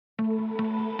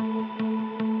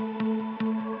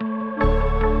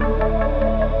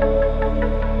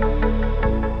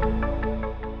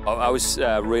I was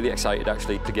really excited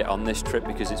actually to get on this trip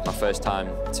because it's my first time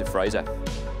to Fraser.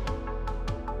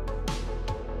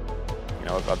 You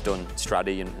know, I've done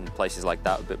Straddy and places like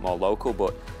that, a bit more local,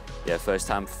 but yeah, first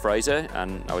time for Fraser,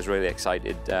 and I was really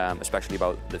excited, especially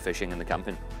about the fishing and the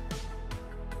camping.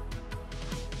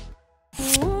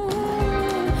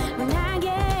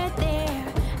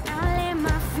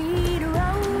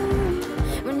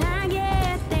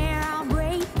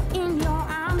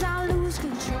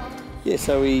 Yeah,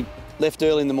 so we left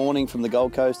early in the morning from the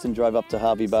Gold Coast and drove up to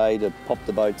Hervey Bay to pop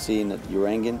the boats in at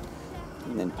Urangan,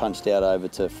 and then punched out over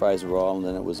to Fraser Island,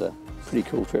 and it was a pretty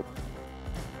cool trip.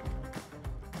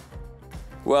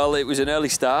 Well, it was an early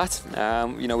start.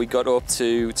 You know, we got up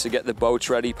to get the boats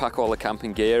ready, pack all the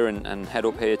camping gear, and head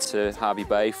up here to Hervey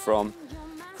Bay from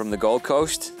the Gold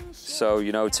Coast. So,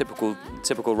 you know, typical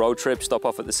road trip, stop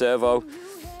off at the servo,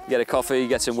 get a coffee,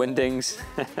 get some windings,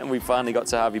 and we finally got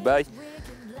to Hervey Bay.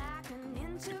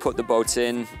 Put the boats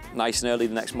in nice and early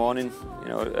the next morning, you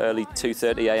know, early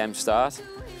 2:30 a.m. start.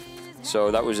 So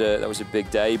that was a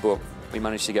big day, but we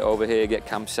managed to get over here, get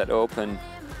camp set up, and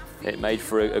it made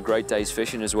for a great day's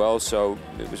fishing as well, so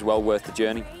it was well worth the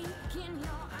journey.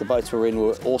 The boats we're in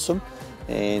were awesome,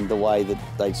 and the way that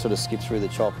they sort of skip through the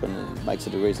chop, and it makes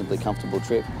it a reasonably comfortable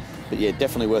trip. But yeah,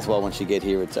 definitely worthwhile once you get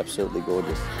here. It's absolutely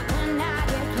gorgeous.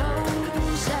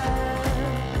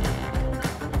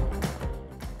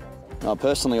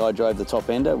 Personally, I drove the Top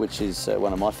Ender, which is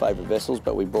one of my favourite vessels,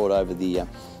 but we brought over the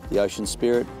Ocean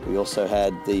Spirit. We also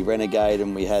had the Renegade,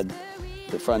 and we had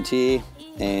the Frontier,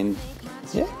 and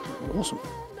yeah, awesome.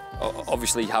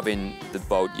 Obviously, having the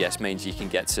boat, yes, means you can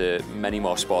get to many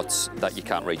more spots that you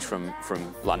can't reach from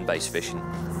land-based fishing.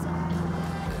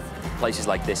 Places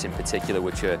like this in particular,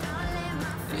 which are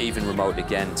even remote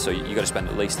again, so you've got to spend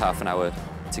at least half an hour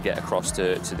to get across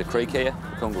to the creek here,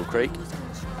 Cungle Creek.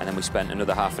 And then we spent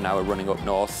another half an hour running up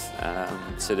north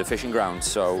to the fishing grounds,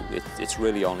 so it's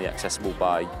really only accessible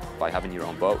by having your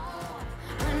own boat.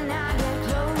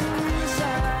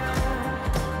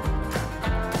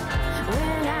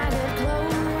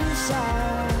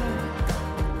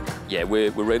 Yeah,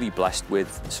 we're really blessed with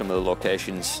some of the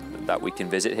locations that we can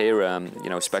visit here, you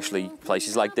know, especially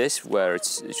places like this where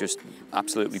it's just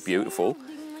absolutely beautiful,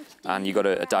 and you've got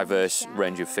a diverse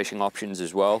range of fishing options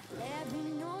as well.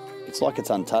 It's like it's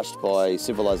untouched by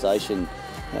civilization.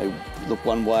 You know, look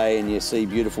one way and you see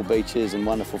beautiful beaches and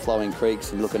wonderful flowing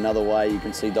creeks, and look another way you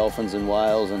can see dolphins and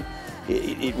whales, and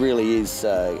it really is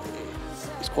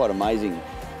it's quite amazing.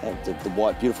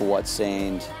 The beautiful white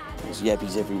sand, there's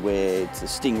yappies everywhere, it's a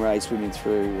stingray swimming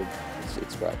through,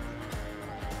 it's great.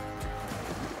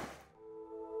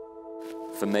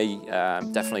 For me,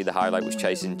 definitely the highlight was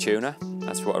chasing tuna.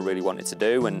 That's what I really wanted to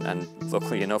do, and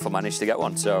luckily enough I managed to get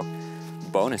one, so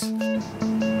bonus.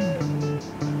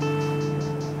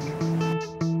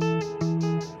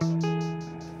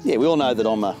 Yeah, we all know that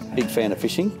I'm a big fan of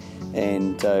fishing,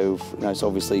 and you know, so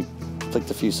obviously flicked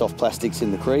a few soft plastics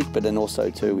in the creek, but then also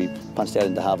too we punched out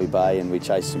into Hervey Bay and we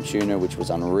chased some tuna, which was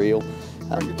unreal.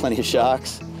 Plenty of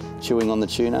sharks chewing on the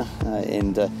tuna,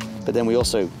 but then we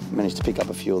also managed to pick up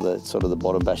a few of the sort of the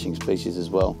bottom bashing species as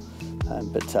well.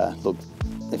 Look,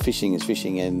 fishing is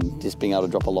fishing, and just being able to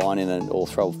drop a line in or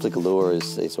flick a lure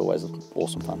it's always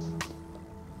awesome fun.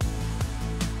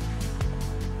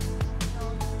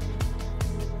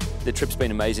 The trip's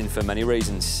been amazing for many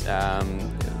reasons,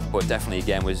 but definitely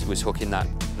again was hooking that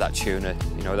tuna.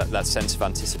 You know, that sense of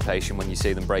anticipation when you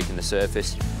see them breaking the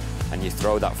surface, and you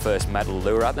throw that first metal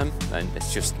lure at them, and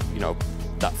it's just, you know,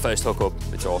 that first hook up,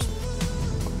 it's awesome.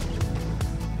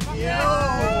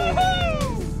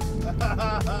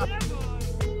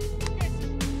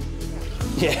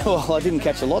 Yeah, well, I didn't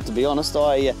catch a lot, to be honest.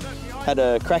 I had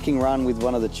a cracking run with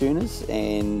one of the tunas,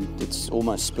 and it's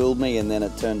almost spilled me, and then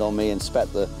it turned on me and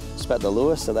spat the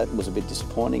lure, so that was a bit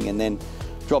disappointing. And then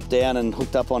dropped down and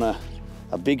hooked up on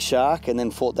a big shark, and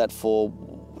then fought that for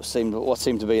what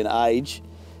seemed to be an age,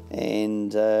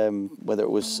 and whether it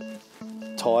was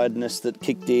tiredness that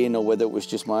kicked in or whether it was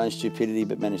just my own stupidity,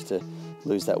 but managed to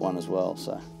lose that one as well.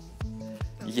 So.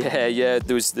 Yeah,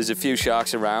 there's a few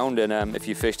sharks around, and if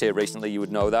you fished here recently, you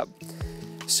would know that.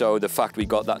 So the fact we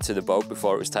got that to the boat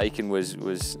before it was taken was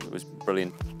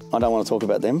brilliant. I don't want to talk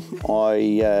about them.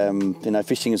 You know,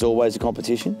 fishing is always a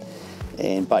competition,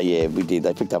 but yeah, we did.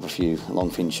 They picked up a few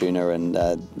longfin tuna, and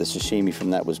the sashimi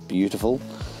from that was beautiful,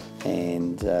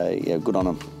 and yeah, good on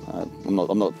them.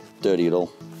 I'm not dirty at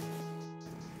all.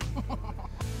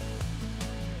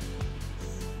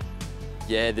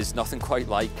 Yeah, there's nothing quite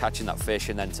like catching that fish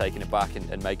and then taking it back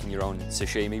and making your own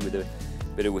sashimi with a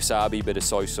bit of wasabi, bit of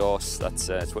soy sauce. That's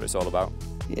what it's all about.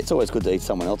 it's always good to eat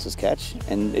someone else's catch,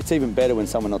 and it's even better when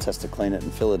someone else has to clean it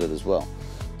and fillet it as well.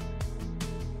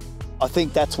 I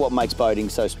think that's what makes boating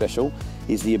so special,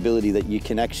 is the ability that you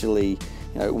can actually,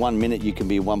 one minute you can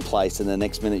be in one place and the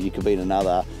next minute you can be in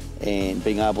another, and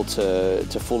being able to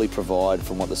fully provide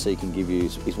from what the sea can give you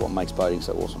is what makes boating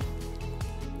so awesome.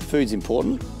 Food's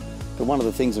important, but one of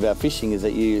the things about fishing is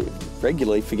that you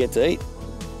regularly forget to eat,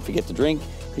 forget to drink,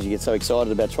 because you get so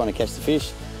excited about trying to catch the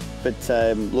fish. But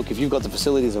look, if you've got the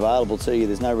facilities available to you,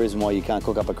 there's no reason why you can't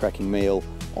cook up a cracking meal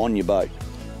on your boat.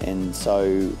 And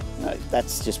so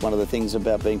that's just one of the things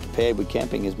about being prepared with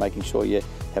camping, is making sure you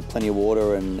have plenty of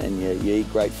water and you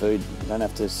eat great food. You don't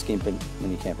have to skimp it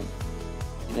when you're camping.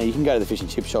 You can go to the fish and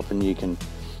chip shop and you can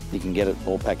get it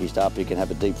all packaged up. You can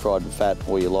have it deep fried and fat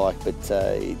all you like, but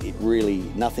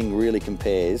nothing really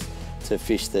compares to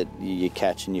fish that you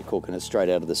catch and you're cooking it straight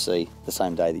out of the sea the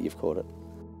same day that you've caught it.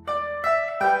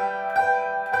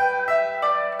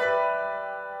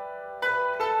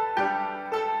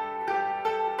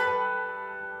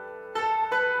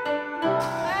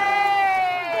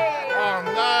 Oh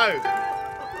no!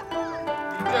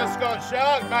 You just got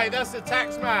shark, mate. That's the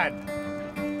tax man.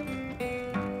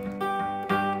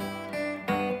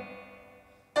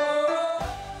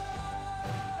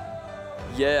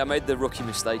 Yeah, I made the rookie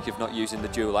mistake of not using the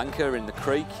dual anchor in the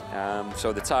creek,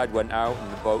 so the tide went out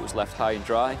and the boat was left high and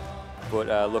dry. But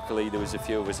luckily there was a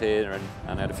few of us here,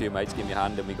 and I had a few mates give me a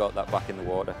hand, and we got that back in the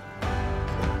water.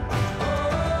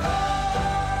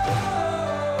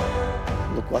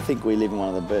 Look, I think we live in one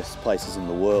of the best places in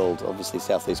the world, obviously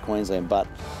southeast Queensland, but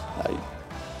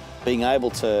being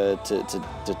able to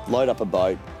load up a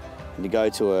boat and to go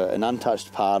to an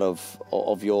untouched part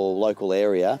of your local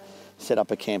area, set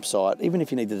up a campsite, even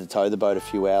if you needed to tow the boat a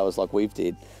few hours like we've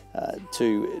did,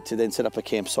 to then set up a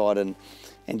campsite and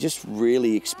just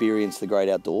really experience the great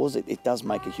outdoors, it does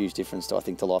make a huge difference, to, I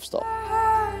think, to lifestyle.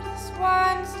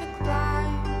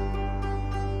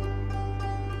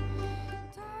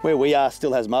 Where we are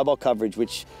still has mobile coverage,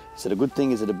 which is it a good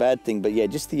thing, is it a bad thing? But yeah,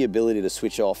 just the ability to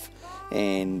switch off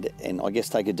and I guess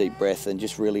take a deep breath and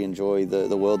just really enjoy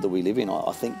the world that we live in.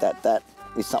 I think that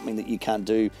is something that you can't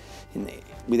do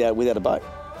without a boat.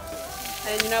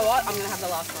 And you know what? I'm going to have the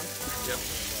last one. Yep.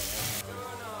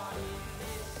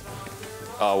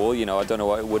 Oh well, I don't know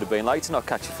what it would have been like to not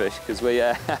catch a fish, because we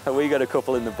got a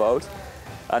couple in the boat.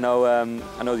 I know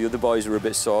the other boys were a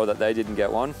bit sore that they didn't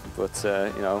get one, but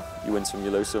you win some,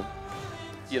 you lose some.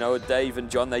 Dave and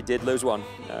John, they did lose one.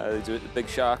 The big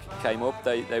shark came up.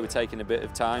 They were taking a bit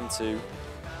of time to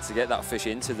get that fish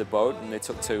into the boat, and they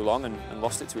took too long and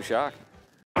lost it to a shark.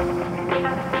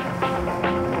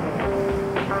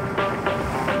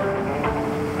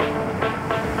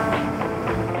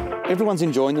 Everyone's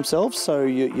enjoying themselves, so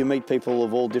you meet people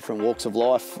of all different walks of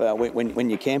life when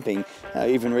you're camping.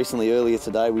 Even recently, earlier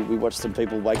today, we watched some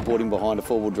people wakeboarding behind a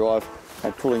four-wheel drive,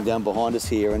 pulling down behind us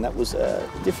here, and that was a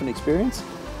different experience.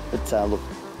 But look,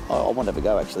 I want to have a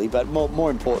go actually, but more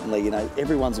importantly,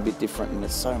 everyone's a bit different, and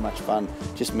it's so much fun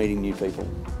just meeting new people.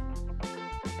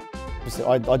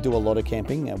 I do a lot of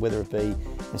camping, whether it be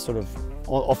sort of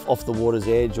off the water's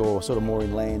edge or sort of more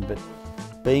inland, but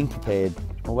being prepared,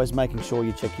 always making sure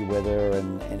you check your weather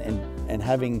and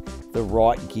having the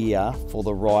right gear for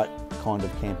the right kind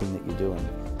of camping that you're doing.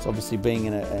 So obviously being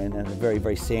in a very,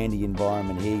 very sandy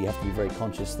environment here, you have to be very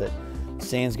conscious that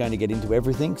sand's going to get into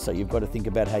everything, so you've got to think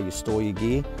about how you store your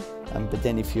gear. But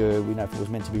then if if it was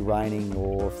meant to be raining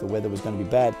or if the weather was going to be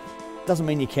bad, it doesn't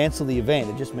mean you cancel the event,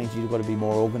 it just means you've got to be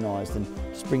more organised and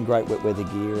just bring great wet weather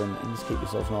gear and just keep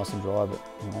yourself nice and dry. But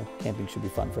camping should be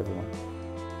fun for everyone.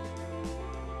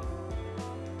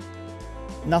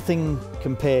 Nothing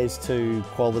compares to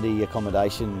quality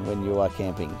accommodation when you are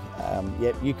camping.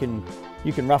 Yeah, you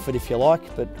can rough it if you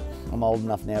like, but I'm old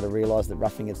enough now to realise that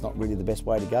roughing it's not really the best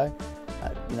way to go.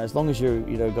 As long as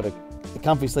you've got a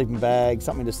comfy sleeping bag,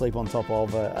 something to sleep on top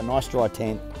of, a nice dry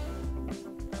tent,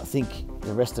 I think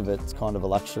the rest of it's kind of a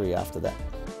luxury after that.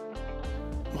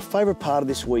 My favourite part of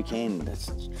this weekend, it's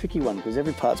a tricky one because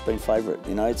every part's been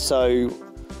favourite, so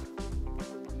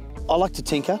I like to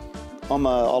tinker. I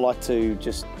like to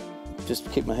just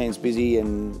keep my hands busy,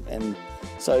 and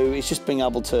so it's just being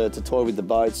able to toy with the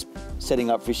boats, setting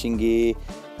up fishing gear.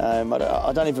 I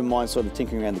don't even mind sort of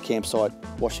tinkering around the campsite,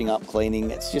 washing up, cleaning.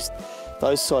 It's just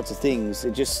those sorts of things.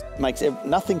 It just makes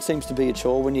nothing seems to be a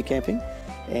chore when you're camping,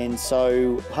 and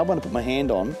so hard one to put my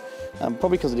hand on.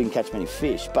 Probably because I didn't catch many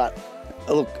fish, but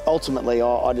look, ultimately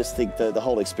I just think the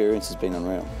whole experience has been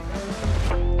unreal.